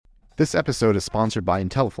This episode is sponsored by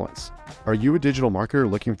Intellifluence. Are you a digital marketer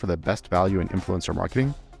looking for the best value in influencer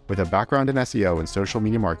marketing? With a background in SEO and social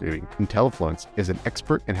media marketing, Intellifluence is an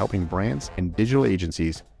expert in helping brands and digital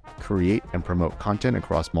agencies create and promote content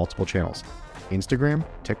across multiple channels. Instagram,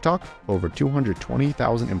 TikTok, over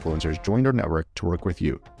 220,000 influencers joined our network to work with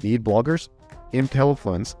you. Need bloggers?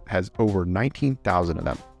 Intellifluence has over 19,000 of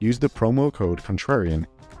them. Use the promo code Contrarian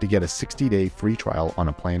to get a 60-day free trial on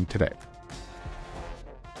a plan today.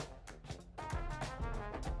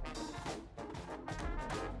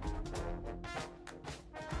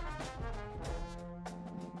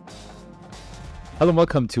 Hello and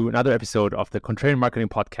welcome to another episode of the Contrarian Marketing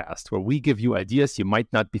Podcast, where we give you ideas you might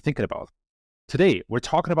not be thinking about. Today, we're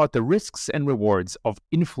talking about the risks and rewards of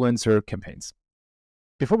influencer campaigns.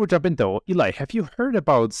 Before we jump in though, Eli, have you heard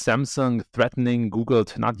about Samsung threatening Google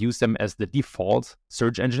to not use them as the default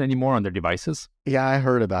search engine anymore on their devices? Yeah, I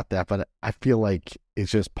heard about that, but I feel like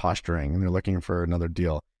it's just posturing and they're looking for another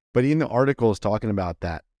deal. But in the article is talking about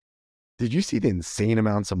that. Did you see the insane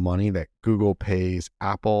amounts of money that Google pays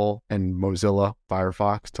Apple and Mozilla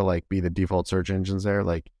Firefox to be the default search engines there?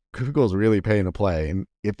 Google's really paying to play. And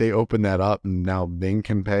if they open that up and now Bing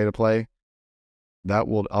can pay to play, that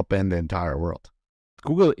will upend the entire world.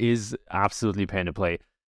 Google is absolutely paying to play.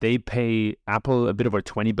 They pay Apple a bit over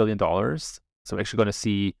 $20 billion. So we're actually going to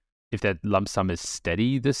see if that lump sum is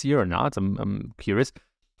steady this year or not. I'm curious.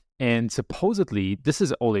 And supposedly, this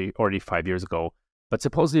is already 5 years ago, but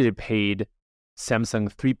supposedly they paid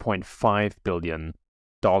Samsung $3.5 billion.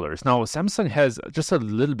 Now, Samsung has just a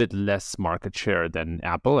little bit less market share than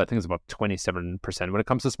Apple. I think it's about 27% when it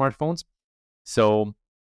comes to smartphones. So,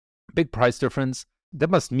 big price difference. That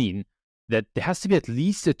must mean that there has to be at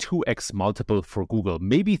least a 2x multiple for Google,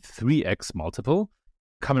 maybe 3x multiple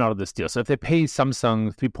coming out of this deal. So if they pay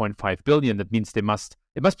Samsung $3.5 billion, that means it must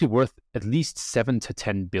be worth at least $7 to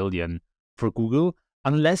 $10 billion for Google,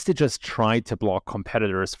 unless they just try to block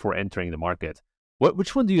competitors for entering the market.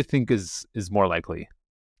 Which one do you think is more likely?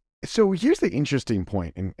 So here's the interesting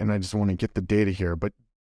point, and I just want to get the data here, but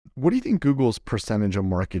what do you think Google's percentage of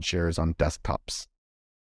market share is on desktops?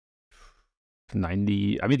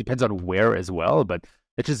 90, it depends on where as well, but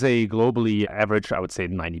it's just a globally average, I would say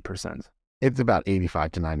 90%. It's about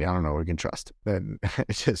 85 to 90. I don't know, we can trust.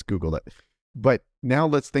 It's just Google it. But now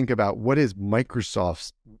let's think about what is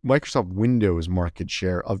Microsoft Windows market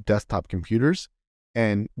share of desktop computers.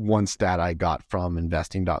 And one stat I got from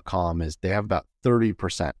investing.com is they have about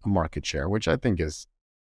 30% of market share, which I think is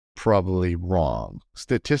probably wrong.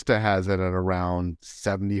 Statista has it at around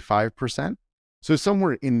 75%. So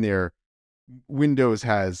somewhere in there, Windows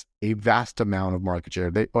has a vast amount of market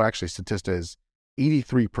share. Statista is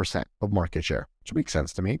 83% of market share, which makes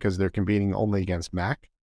sense to me because they're competing only against Mac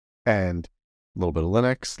and a little bit of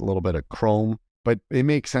Linux, a little bit of Chrome, but it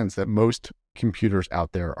makes sense that most computers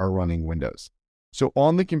out there are running Windows. So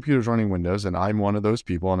on the computers running Windows, and I'm one of those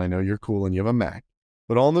people, and I know you're cool and you have a Mac,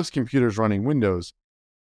 but on those computers running Windows,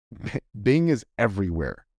 Bing is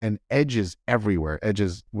everywhere and Edge is everywhere. Edge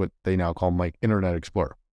is what they now call Internet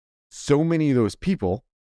Explorer. So many of those people,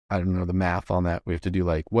 I don't know the math on that. We have to do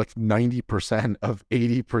what's 90% of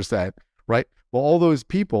 80%, right? Well, all those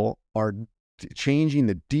people are changing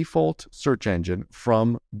the default search engine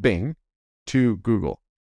from Bing to Google.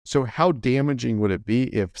 So how damaging would it be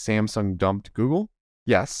if Samsung dumped Google?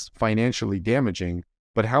 Yes, financially damaging,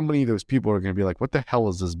 but how many of those people are going to be like, what the hell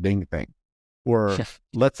is this Bing thing? Or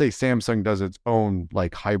let's say Samsung does its own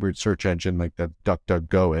hybrid search engine, like the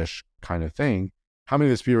DuckDuckGo-ish kind of thing. How many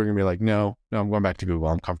of those people are going to be like, no, I'm going back to Google.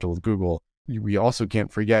 I'm comfortable with Google. We also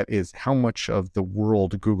can't forget is how much of the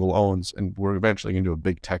world Google owns. And we're eventually going to do a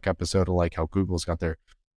big tech episode of how Google's got their,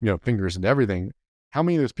 fingers into everything. How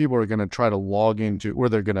many of those people are going to try to log into, or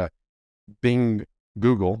they're going to Bing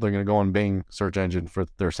Google, they're going to go on Bing search engine for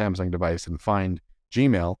their Samsung device and find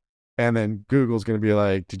Gmail. And then Google's going to be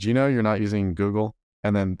like, did you know you're not using Google?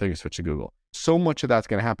 And then they're going to switch to Google. So much of that's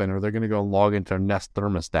going to happen, or they're going to go log into their Nest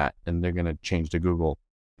thermostat and they're going to change to Google.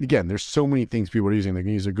 Again, there's so many things people are using. They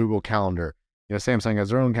can use a Google Calendar. Samsung has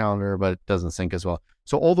their own calendar, but it doesn't sync as well.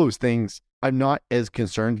 So all those things, I'm not as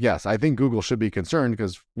concerned. Yes, I think Google should be concerned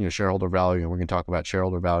because, shareholder value, and we're going to talk about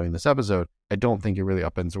shareholder value in this episode. I don't think it really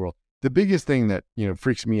upends the world. The biggest thing that,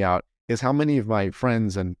 freaks me out is how many of my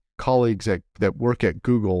friends and colleagues that work at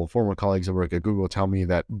Google, former colleagues that work at Google, tell me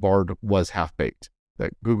that Bard was half-baked,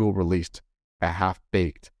 that Google released a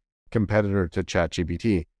half-baked competitor to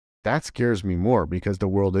ChatGPT. That scares me more because the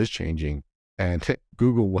world is changing and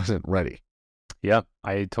Google wasn't ready. Yeah,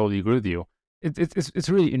 I totally agree with you. It's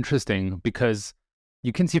really interesting because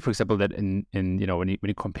you can see, for example, that in when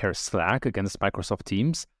you compare Slack against Microsoft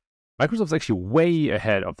Teams, Microsoft's actually way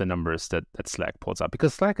ahead of the numbers that Slack pulls up,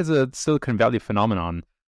 because Slack is a Silicon Valley phenomenon,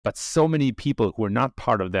 but so many people who are not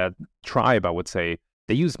part of that tribe, I would say,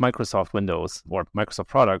 they use Microsoft Windows or Microsoft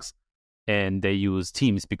products, and they use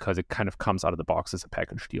Teams because it kind of comes out of the box as a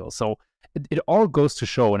package deal. So it all goes to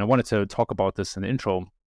show, and I wanted to talk about this in the intro,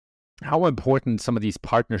 how important some of these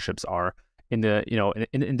partnerships are in the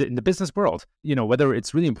in the business world. Whether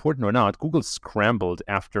it's really important or not, Google scrambled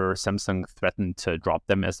after Samsung threatened to drop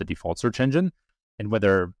them as the default search engine, and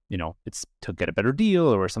whether it's to get a better deal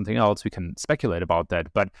or something else, we can speculate about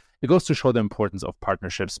that. But it goes to show the importance of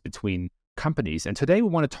partnerships between companies. And today we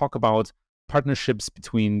want to talk about partnerships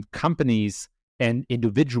between companies and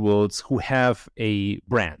individuals who have a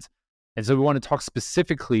brand. And so we want to talk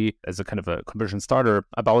specifically, as a kind of a conversion starter,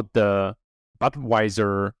 about the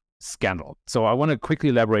Budweiser scandal. So I want to quickly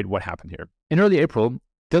elaborate what happened here. In early April,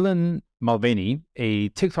 Dylan Mulvaney, a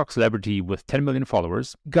TikTok celebrity with 10 million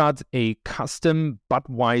followers, got a custom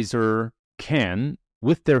Budweiser can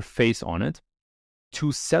with their face on it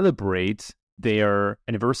to celebrate their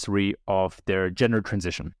anniversary of their gender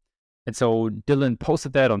transition. And so Dylan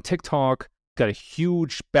posted that on TikTok, got a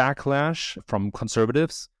huge backlash from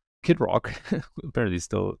conservatives. Kid Rock, apparently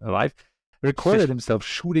still alive, recorded himself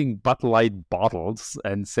shooting Bud Light bottles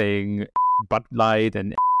and saying Bud Light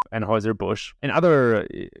and Anheuser-Busch. And other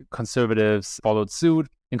conservatives followed suit,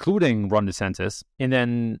 including Ron DeSantis. And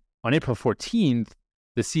then on April 14th,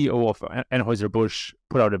 the CEO of Anheuser-Busch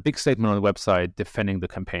put out a big statement on the website defending the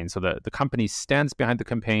campaign. So the company stands behind the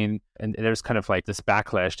campaign, and there's kind of like this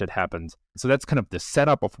backlash that happened. So that's kind of the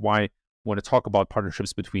setup of why I want to talk about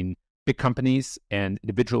partnerships between big companies and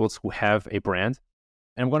individuals who have a brand.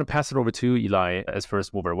 And I'm going to pass it over to Eli as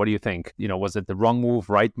first mover. What do you think? Was it the wrong move,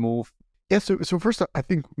 right move? Yeah, so first, I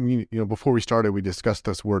think, before we started, we discussed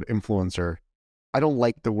this word influencer. I don't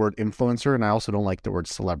like the word influencer, and I also don't like the word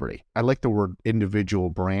celebrity. I like the word individual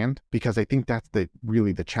brand, because I think that's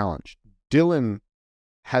really the challenge. Dylan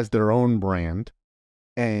has their own brand,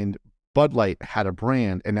 and Bud Light had a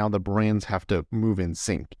brand, and now the brands have to move in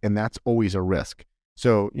sync, and that's always a risk.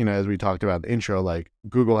 So, as we talked about in the intro, like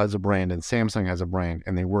Google has a brand and Samsung has a brand,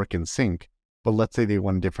 and they work in sync. But let's say they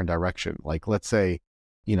went a different direction. Like, let's say,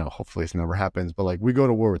 hopefully this never happens, but like we go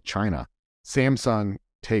to war with China. Samsung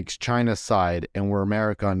takes China's side, and we're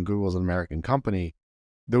America and Google's an American company.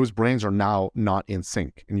 Those brands are now not in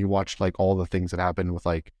sync. And you watch like all the things that happened with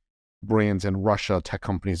like brands in Russia, tech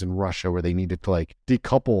companies in Russia, where they needed to like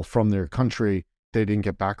decouple from their country. They didn't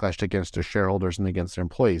get backlashed against their shareholders and against their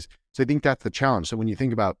employees. So I think that's the challenge. So when you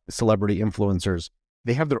think about celebrity influencers,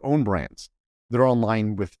 they have their own brands. They're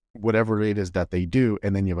online with whatever it is that they do.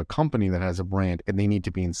 And then you have a company that has a brand, and they need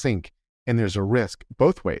to be in sync. And there's a risk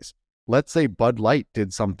both ways. Let's say Bud Light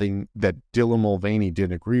did something that Dylan Mulvaney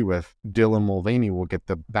didn't agree with. Dylan Mulvaney will get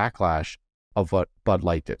the backlash of what Bud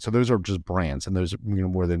Light did. So those are just brands, and those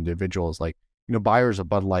more than individuals. Like, buyers of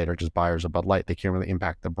Bud Light are just buyers of Bud Light. They can't really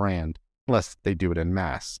impact the brand unless they do it in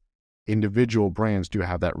mass. Individual brands do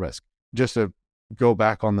have that risk. Just to go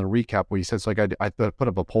back on the recap what you said, so like I put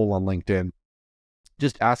up a poll on LinkedIn,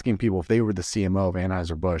 just asking people if they were the CMO of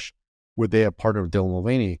Anheuser-Busch, would they have partnered with Dylan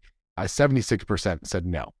Mulvaney? 76% said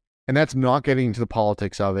no. And that's not getting into the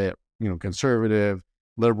politics of it, conservative,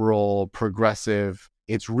 liberal, progressive.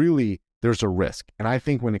 It's really, there's a risk. And I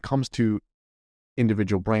think when it comes to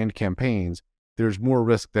individual brand campaigns, there's more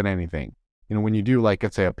risk than anything. When you do, like,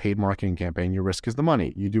 let's say a paid marketing campaign, your risk is the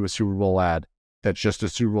money. You do a Super Bowl ad that's just a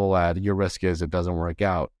Super Bowl ad, your risk is it doesn't work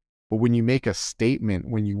out. But when you make a statement,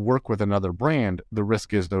 when you work with another brand, the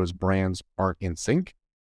risk is those brands aren't in sync.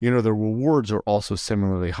 The rewards are also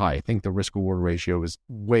similarly high. I think the risk reward ratio is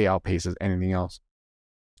way outpaces anything else.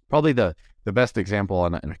 Probably the best example,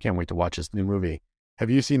 and I can't wait to watch this new movie. Have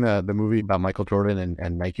you seen the movie about Michael Jordan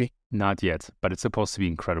and Nike? Not yet, but it's supposed to be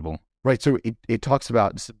incredible. Right. So it talks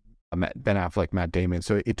about Ben Affleck, Matt Damon.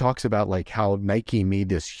 So it talks about like how Nike made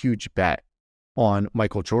this huge bet on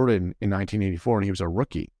Michael Jordan in 1984, and he was a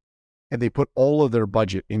rookie. And they put all of their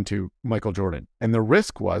budget into Michael Jordan. And the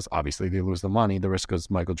risk was, obviously, they lose the money. The risk was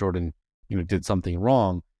Michael Jordan, did something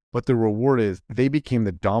wrong. But the reward is they became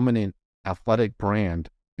the dominant athletic brand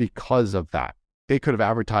because of that. They could have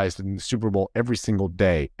advertised in the Super Bowl every single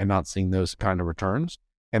day and not seen those kind of returns.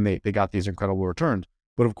 And they got these incredible returns.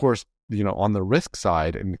 But of course, on the risk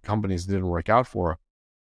side, and companies didn't work out for.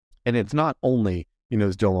 And it's not only,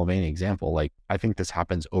 this Dylan Mulvaney example. Like, I think this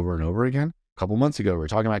happens over and over again. A couple months ago, we were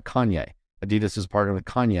talking about Kanye. Adidas is partnered with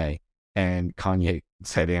Kanye, and Kanye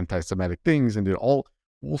said anti-Semitic things and did all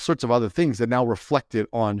sorts of other things that now reflected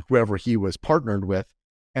on whoever he was partnered with.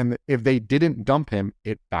 And if they didn't dump him,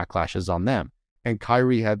 it backlashes on them. And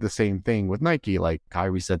Kyrie had the same thing with Nike. Like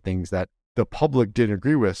Kyrie said things that the public didn't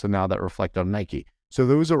agree with, so now that reflect on Nike. So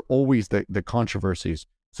those are always the controversies.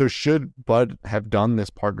 So should Bud have done this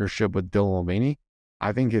partnership with Dylan Mulvaney?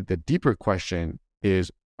 I think the deeper question is,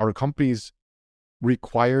 are companies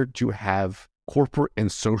required to have corporate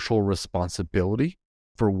and social responsibility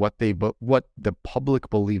for what the public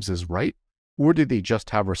believes is right? Or did they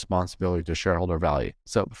just have responsibility to shareholder value?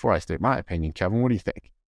 So before I state my opinion, Kevin, what do you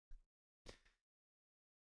think?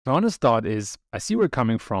 The honest thought is, I see where you're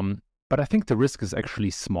coming from, but I think the risk is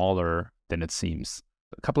actually smaller than it seems.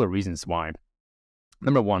 A couple of reasons why.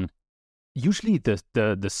 Number one, usually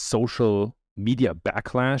the social media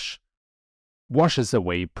backlash washes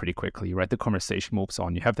away pretty quickly, right? The conversation moves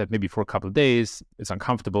on. You have that maybe for a couple of days. It's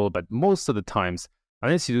uncomfortable, but most of the times,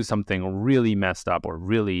 unless you do something really messed up or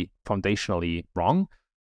really foundationally wrong,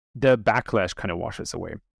 the backlash kind of washes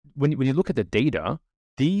away. When you look at the data,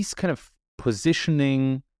 these kind of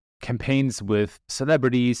positioning campaigns with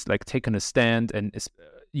celebrities like taking a stand and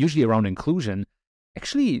usually around inclusion,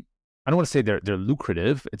 actually, I don't want to say they're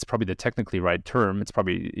lucrative. It's probably the technically right term. It's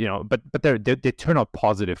probably, but they turn out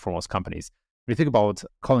positive for most companies. When you think about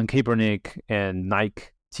Colin Kaepernick and Nike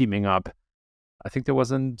teaming up, I think that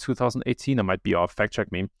was in 2018. I might be off. Fact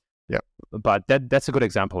check me. Yeah. But that's a good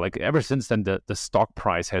example. Like ever since then, the stock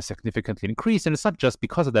price has significantly increased. And it's not just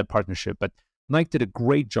because of that partnership, but Nike did a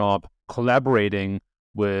great job collaborating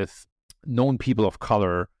with known people of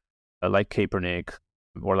color like Kaepernick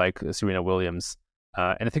or like Serena Williams.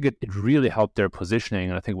 And I think it really helped their positioning.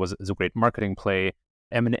 And I think it was a great marketing play.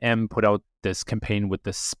 M&M put out this campaign with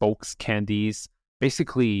the spokes candies,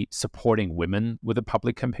 basically supporting women with a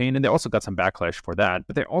public campaign. And they also got some backlash for that.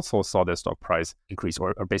 But they also saw their stock price increase,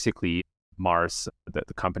 or basically Mars, the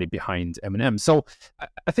company behind M&M. So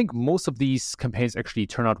I think most of these campaigns actually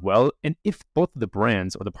turn out well. And if both the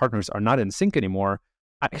brands or the partners are not in sync anymore,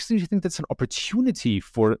 I actually think that's an opportunity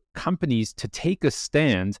for companies to take a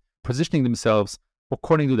stand, positioning themselves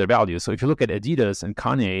according to their values. So if you look at Adidas and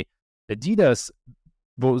Kanye, Adidas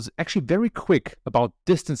was actually very quick about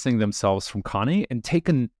distancing themselves from Kanye and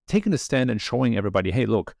taking a stand and showing everybody, hey,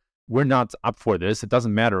 look, we're not up for this. It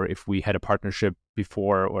doesn't matter if we had a partnership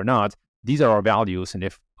before or not. These are our values. And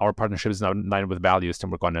if our partnership is not in line with values,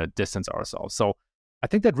 then we're going to distance ourselves. So I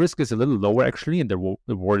think that risk is a little lower, actually, and the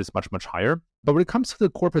reward is much, much higher. But when it comes to the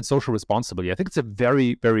corporate social responsibility, I think it's a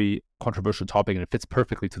very, very controversial topic, and it fits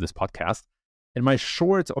perfectly to this podcast. And my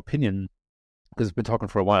short opinion, because we've been talking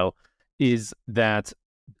for a while, is that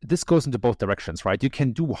this goes into both directions, right? You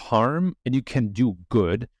can do harm and you can do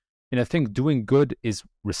good. And I think doing good is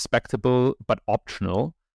respectable but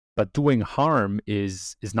optional. But doing harm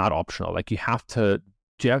is not optional. Like you have to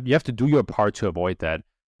do your part to avoid that.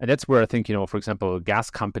 And that's where I think, for example, gas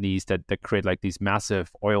companies that create like these massive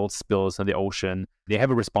oil spills in the ocean, they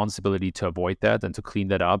have a responsibility to avoid that and to clean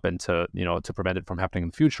that up and to prevent it from happening in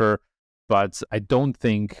the future. But I don't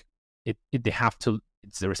think they have to.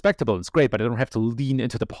 It's respectable, it's great, but they don't have to lean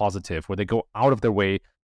into the positive where they go out of their way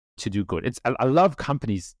to do good. I love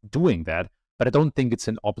companies doing that, but I don't think it's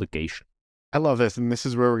an obligation. I love this. And this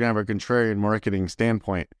is where we're going to have a contrarian marketing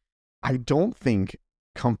standpoint. I don't think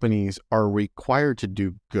companies are required to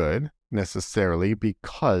do good necessarily,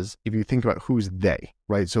 because if you think about who's they,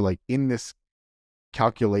 right? So like in this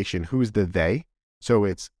calculation, who's the they? So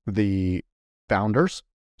it's the founders.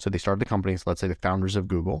 So they started the companies, let's say the founders of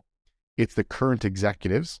Google. It's the current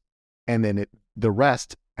executives, and then the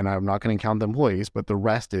rest, and I'm not going to count the employees, but the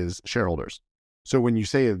rest is shareholders. So when you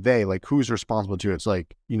say they, like who's responsible to it? It's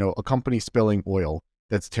like, a company spilling oil,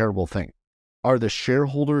 that's a terrible thing. Are the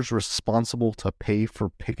shareholders responsible to pay for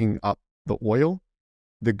picking up the oil?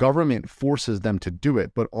 The government forces them to do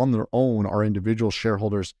it, but on their own, are individual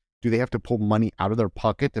shareholders, do they have to pull money out of their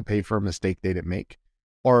pocket to pay for a mistake they didn't make?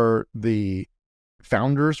 Are the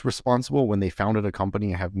founders responsible when they founded a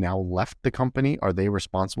company and have now left the company? Are they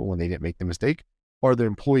responsible when they didn't make the mistake? Or are the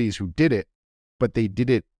employees who did it, but they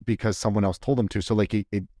did it because someone else told them to? So like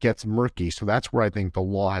it gets murky. So that's where I think the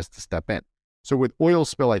law has to step in. So with oil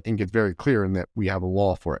spill, I think it's very clear in that we have a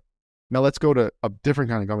law for it. Now let's go to a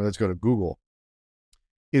different kind of company. Let's go to Google.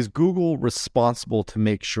 Is Google responsible to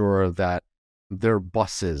make sure that their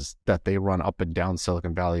buses that they run up and down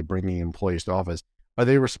Silicon Valley, bringing employees to office, are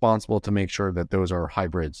they responsible to make sure that those are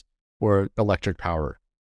hybrids or electric power?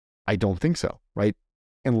 I don't think so, right?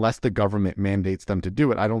 Unless the government mandates them to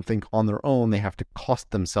do it, I don't think on their own they have to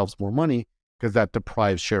cost themselves more money, because that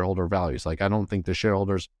deprives shareholder values. Like I don't think the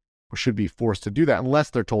shareholders should be forced to do that unless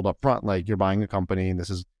they're told up front, like you're buying a company and this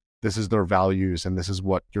is their values and this is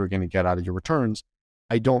what you're going to get out of your returns.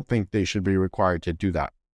 I don't think they should be required to do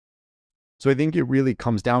that. So I think it really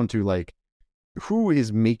comes down to like, who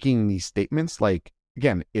is making these statements? Like,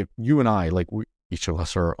 again, if you and I, each of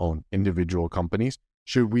us are our own individual companies,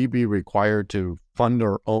 should we be required to fund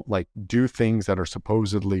our own, do things that are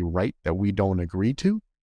supposedly right that we don't agree to?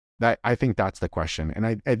 I think that's the question. And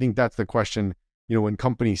I think that's the question, when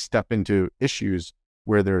companies step into issues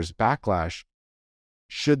where there's backlash,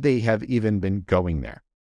 should they have even been going there?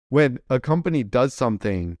 When a company does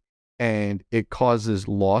something and it causes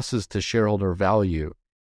losses to shareholder value,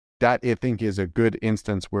 that I think is a good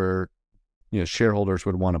instance where shareholders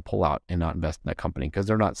would want to pull out and not invest in that company because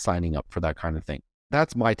they're not signing up for that kind of thing.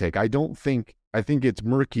 That's my take. I think it's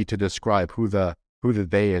murky to describe who the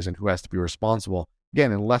they is and who has to be responsible.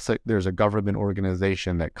 Again, unless there's a government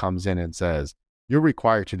organization that comes in and says, you're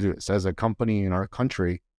required to do this. As a company in our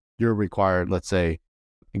country, you're required, let's say,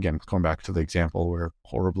 again, going back to the example where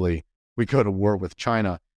horribly we go to war with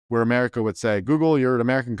China, where America would say, Google, you're an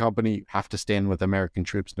American company, you have to stand with American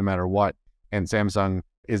troops no matter what. And Samsung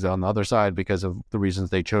is on the other side because of the reasons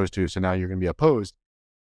they chose to. So now you're going to be opposed.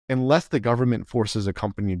 Unless the government forces a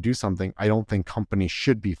company to do something, I don't think companies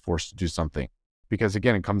should be forced to do something. Because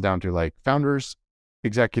again, it comes down to founders,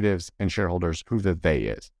 executives, and shareholders, who the they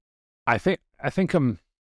is. I think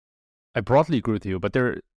I broadly agree with you, but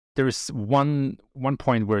there is one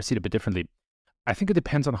point where I see it a bit differently. I think it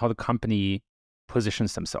depends on how the company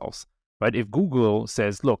positions themselves, right? If Google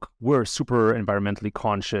says, look, we're super environmentally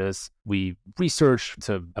conscious, we research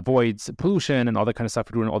to avoid pollution and all that kind of stuff,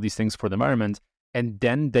 we're doing all these things for the environment, and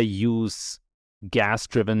then they use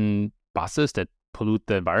gas-driven buses that pollute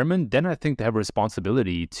the environment, then I think they have a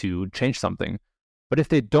responsibility to change something. But if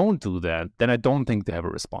they don't do that, then I don't think they have a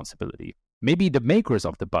responsibility. Maybe the makers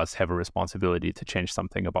of the bus have a responsibility to change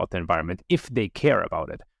something about the environment if they care about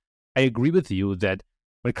it. I agree with you that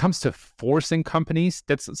when it comes to forcing companies,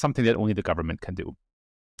 that's something that only the government can do.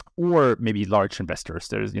 Or maybe large investors.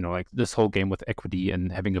 There's, this whole game with equity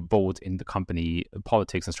and having a vote in the company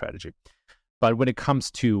politics and strategy. But when it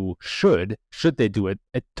comes to should they do it,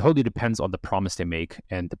 it totally depends on the promise they make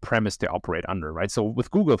and the premise they operate under, right? So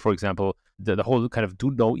with Google, for example, the whole kind of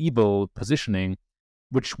do no evil positioning,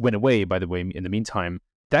 which went away, by the way, in the meantime,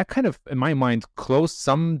 that kind of, in my mind, closed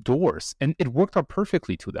some doors and it worked out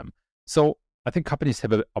perfectly to them. So I think companies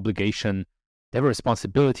have an obligation, they have a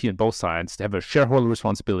responsibility on both sides. They have a shareholder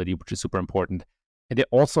responsibility, which is super important. And they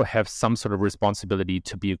also have some sort of responsibility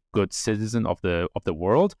to be a good citizen of the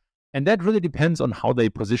world. And that really depends on how they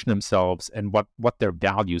position themselves and what their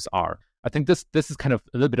values are. I think this is kind of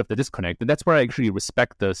a little bit of the disconnect. And that's where I actually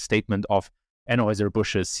respect the statement of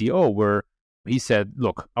Anheuser-Busch's CEO, where he said,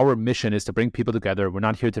 look, our mission is to bring people together. We're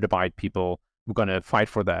not here to divide people. We're going to fight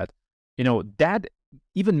for that. That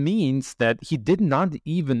even means that he did not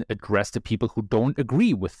even address the people who don't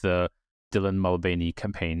agree with the Dylan Mulvaney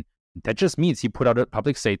campaign. That just means he put out a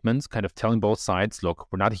public statement kind of telling both sides, look,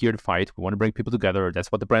 we're not here to fight. We want to bring people together.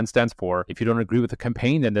 That's what the brand stands for. If you don't agree with the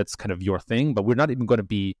campaign, then that's kind of your thing. But we're not going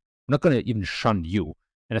to even shun you.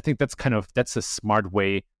 And I think that's a smart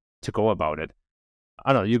way to go about it.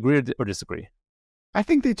 I don't know. You agree or disagree? I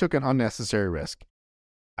think they took an unnecessary risk.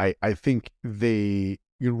 I think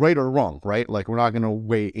you're right or wrong, right? We're not going to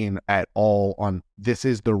weigh in at all on this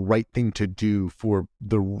is the right thing to do for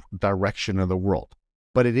the direction of the world.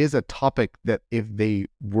 But it is a topic that if they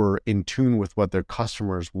were in tune with what their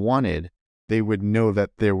customers wanted, they would know that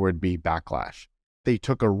there would be backlash. They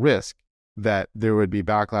took a risk that there would be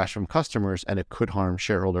backlash from customers and it could harm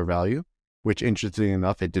shareholder value, which interestingly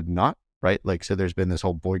enough, it did not, right? So there's been this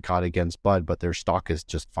whole boycott against Bud, but their stock is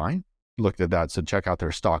just fine. Looked at that. So check out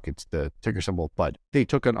their stock. It's the ticker symbol Bud. They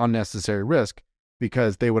took an unnecessary risk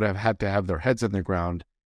because they would have had to have their heads in the ground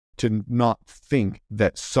to not think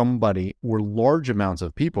that somebody or large amounts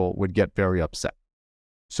of people would get very upset.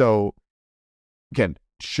 So again,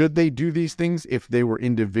 should they do these things if they were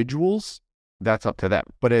individuals? That's up to them.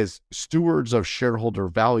 But as stewards of shareholder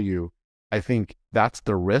value, I think that's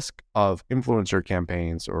the risk of influencer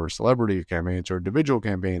campaigns or celebrity campaigns or individual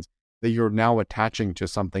campaigns that you're now attaching to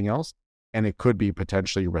something else, and it could be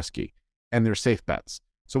potentially risky. And they're safe bets.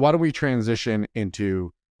 So why don't we transition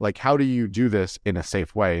into how do you do this in a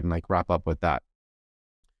safe way and wrap up with that?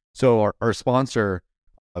 So our sponsor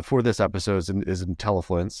for this episode is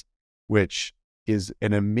Intellifluence, which is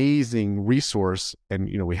an amazing resource. And,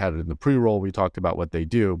 we had it in the pre-roll, we talked about what they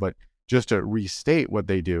do, but just to restate what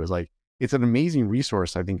they do is it's an amazing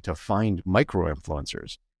resource, I think, to find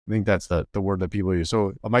micro-influencers. I think that's the word that people use.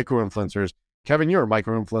 So a micro-influencer is, Kevin, you're a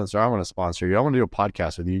micro-influencer. I want to sponsor you. I want to do a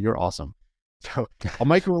podcast with you. You're awesome. So a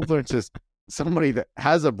micro-influencer is somebody that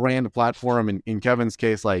has a brand platform. In Kevin's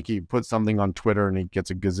case, he puts something on Twitter and he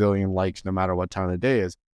gets a gazillion likes no matter what time of the day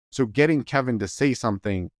is. So getting Kevin to say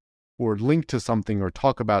something or link to something or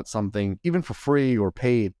talk about something, even for free or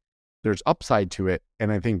paid, there's upside to it.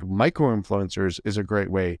 And I think micro-influencers is a great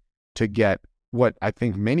way to get what I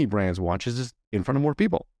think many brands want, is just in front of more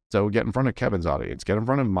people. So get in front of Kevin's audience, get in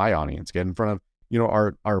front of my audience, get in front of,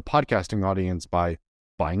 our podcasting audience by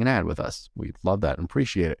buying an ad with us. We love that and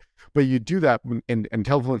appreciate it. But you do that, and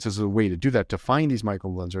Telefluence is a way to do that, to find these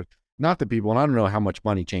micro-influencers, not the people, and I don't know how much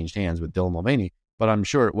money changed hands with Dylan Mulvaney, but I'm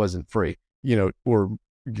sure it wasn't free, or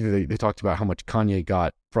they talked about how much Kanye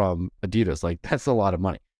got from Adidas. Like, that's a lot of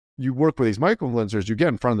money. You work with these micro-influencers, you get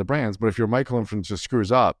in front of the brands, but if your micro-influencer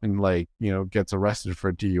screws up and gets arrested for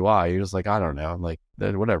a DUI, you're just like, I don't know, like,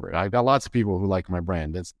 whatever. I got lots of people who like my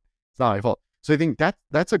brand. It's not my fault. So I think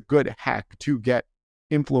that's a good hack to get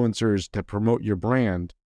influencers to promote your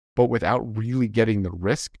brand, but without really getting the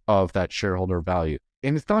risk of that shareholder value.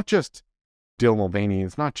 And it's not just Dylan Mulvaney.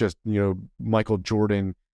 It's not just, Michael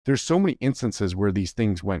Jordan. There's so many instances where these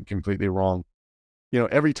things went completely wrong.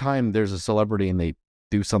 Every time there's a celebrity and they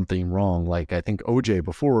do something wrong, like I think OJ,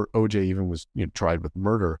 before OJ even was tried with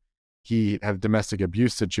murder, he had a domestic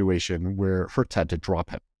abuse situation where Hertz had to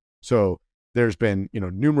drop him. So there's been,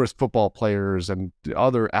 numerous football players and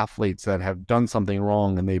other athletes that have done something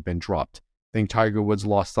wrong and they've been dropped. I think Tiger Woods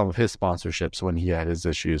lost some of his sponsorships when he had his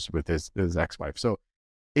issues with his ex-wife. So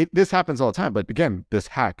this happens all the time. But again, this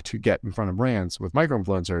hack to get in front of brands with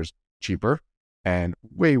micro-influencers, cheaper and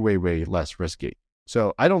way, way, way less risky.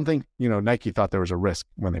 So I don't think, Nike thought there was a risk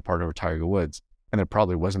when they partnered with Tiger Woods, and it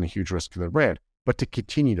probably wasn't a huge risk for their brand. But to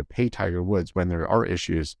continue to pay Tiger Woods when there are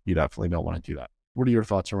issues, you definitely don't want to do that. What are your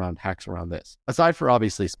thoughts around hacks around this? Aside for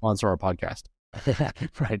obviously sponsor our podcast.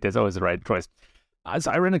 Right. That's always the right choice. As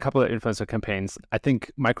I ran a couple of influencer campaigns, I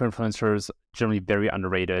think micro-influencers generally very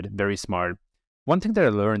underrated, very smart. One thing that I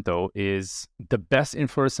learned though is the best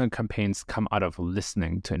influencer campaigns come out of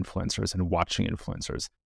listening to influencers and watching influencers.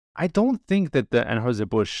 I don't think that the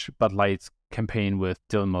Anheuser-Busch Bud Light campaign with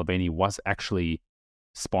Dylan Mulvaney was actually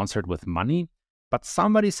sponsored with money, but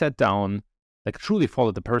somebody sat down, like truly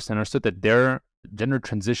followed the person, understood that their gender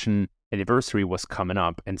transition anniversary was coming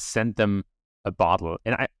up and sent them a bottle.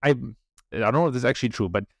 And I don't know if this is actually true,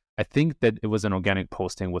 but I think that it was an organic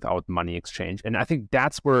posting without money exchange. And I think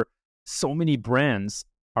that's where so many brands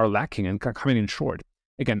are lacking and coming in short.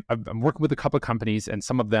 Again, I'm working with a couple of companies, and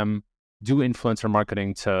some of them do influencer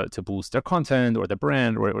marketing to boost their content or the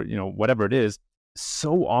brand or whatever it is.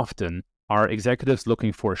 So often are executives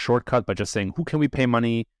looking for a shortcut by just saying, who can we pay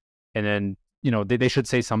money? And then, they should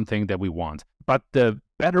say something that we want. But the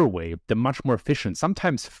better way, the much more efficient,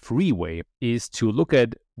 sometimes free way, is to look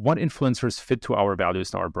at what influencers fit to our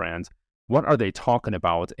values and our brand. What are they talking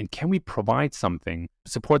about? And can we provide something,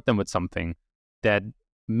 support them with something that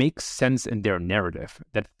makes sense in their narrative,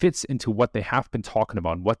 that fits into what they have been talking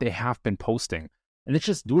about, what they have been posting? And let's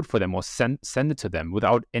just do it for them, or send it to them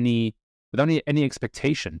without any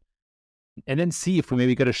expectation. And then see if we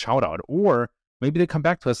maybe get a shout out. Or maybe they come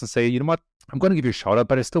back to us and say, you know what, I'm going to give you a shout out,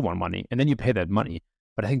 but I still want money. And then you pay that money.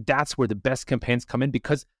 But I think that's where the best campaigns come in,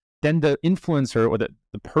 because then the influencer or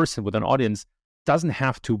the person with an audience doesn't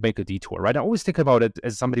have to make a detour, right? I always think about it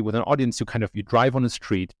as somebody with an audience. You drive on the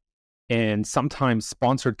street, and sometimes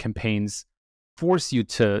sponsored campaigns force you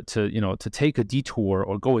to take a detour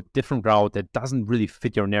or go a different route that doesn't really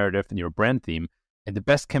fit your narrative and your brand theme. And the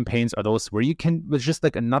best campaigns are those where it's just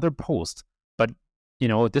like another post, but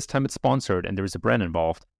this time it's sponsored and there's a brand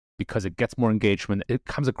involved, because it gets more engagement. It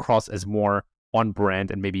comes across as more on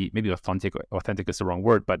brand, and maybe authentic is the wrong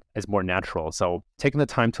word, but as more natural. So taking the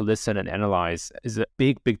time to listen and analyze is a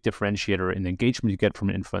big, big differentiator in the engagement you get from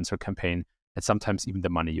an influencer campaign, and sometimes even the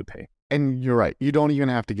money you pay. And you're right. You don't even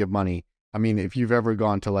have to give money. I mean, if you've ever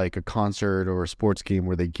gone to like a concert or a sports game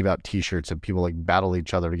where they give out t-shirts and people like battle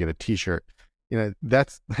each other to get a t-shirt,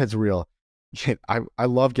 that's real. I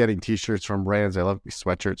love getting t-shirts from brands. I love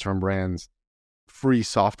sweatshirts from brands. Free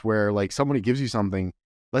software, like somebody gives you something.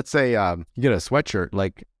 Let's say you get a sweatshirt,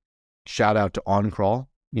 like shout out to OnCrawl.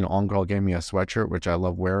 OnCrawl gave me a sweatshirt, which I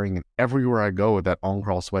love wearing. And everywhere I go with that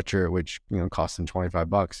OnCrawl sweatshirt, which, costs them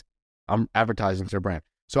 $25, I'm advertising to their brand.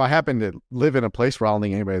 So I happen to live in a place where I don't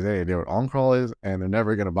think anybody's any idea what OnCrawl is, and they're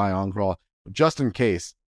never going to buy OnCrawl. But just in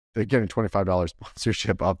case, they're getting $25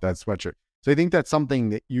 sponsorship off that sweatshirt. So I think that's something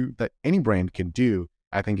that any brand can do.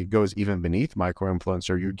 I think it goes even beneath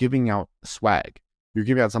micro-influencer. You're giving out swag. You're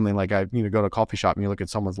giving out something like go to a coffee shop and you look at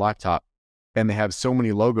someone's laptop and they have so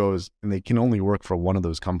many logos and they can only work for one of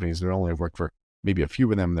those companies. They only work for maybe a few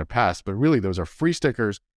of them in their past, but really those are free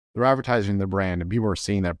stickers. They're advertising the brand and people are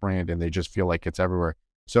seeing that brand and they just feel like it's everywhere.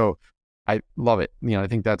 So I love it. I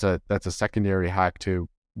think that's a secondary hack to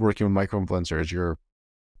working with micro-influencers. You're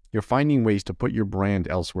finding ways to put your brand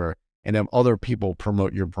elsewhere and have other people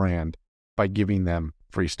promote your brand by giving them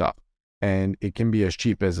free stuff. And it can be as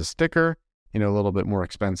cheap as a sticker, a little bit more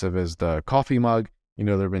expensive as the coffee mug.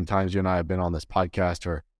 There have been times you and I have been on this podcast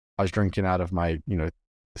where I was drinking out of my,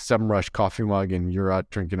 SEMrush coffee mug and you're out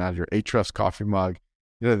drinking out of your Ahrefs coffee mug.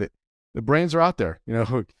 The brands are out there.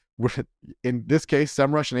 In this case,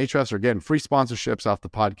 SEMrush and Ahrefs are getting free sponsorships off the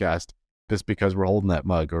podcast just because we're holding that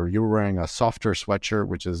mug. Or you were wearing a Softer sweatshirt,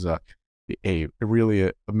 which is a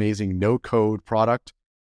really amazing no-code product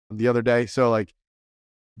the other day. So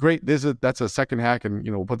great. That's a second hack, and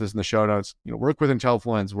we'll put this in the show notes. Work with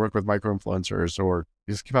Intellifluence, work with micro influencers, or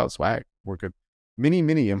just give out swag. Work with mini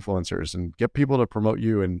influencers and get people to promote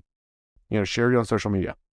you and share you on social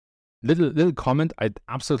media. Little comment. I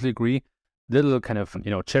absolutely agree. Little kind of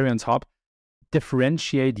cherry on top.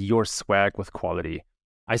 Differentiate your swag with quality.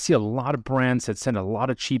 I see a lot of brands that send a lot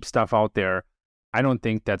of cheap stuff out there. I don't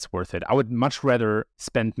think that's worth it. I would much rather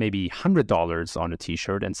spend maybe $100 on a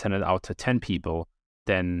t-shirt and send it out to 10 people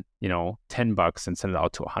than, $10 and send it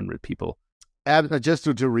out to 100 people. Just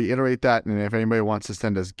to reiterate that, and if anybody wants to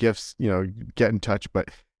send us gifts, get in touch. But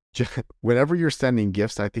whenever you're sending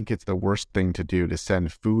gifts, I think it's the worst thing to do to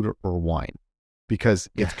send food or wine because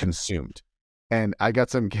it's consumed. And I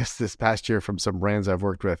got some gifts this past year from some brands I've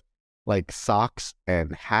worked with, like socks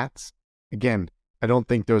and hats. Again, I don't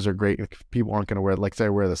think those are great. People aren't going to wear, say I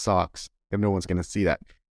wear the socks and no one's going to see that.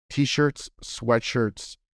 T-shirts,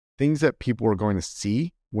 sweatshirts, things that people are going to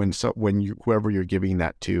see when whoever you're giving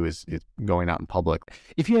that to is going out in public.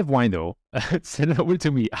 If you have wine though, send it over to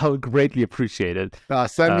me. I'll greatly appreciate it.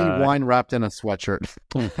 Send me wine wrapped in a sweatshirt.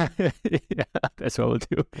 Yeah, that's what we'll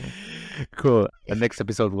do. Cool. The next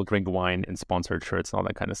episode we'll drink wine in sponsored shirts and all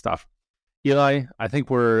that kind of stuff. Eli, I think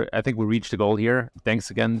we reached the goal here.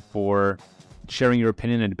 Thanks again for sharing your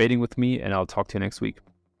opinion and debating with me, and I'll talk to you next week.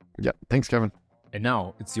 Yeah. Thanks, Kevin. And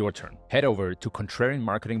now it's your turn. Head over to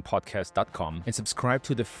contrarianmarketingpodcast.com and subscribe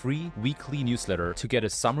to the free weekly newsletter to get a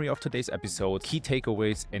summary of today's episode, key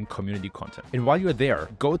takeaways, and community content. And while you're there,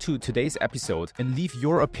 go to today's episode and leave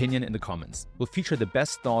your opinion in the comments. We'll feature the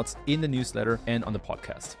best thoughts in the newsletter and on the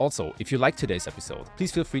podcast. Also, if you like today's episode,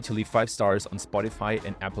 please feel free to leave 5 stars on Spotify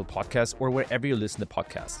and Apple Podcasts or wherever you listen to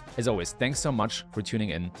podcasts. As always, thanks so much for tuning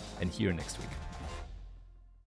in, and see you next week.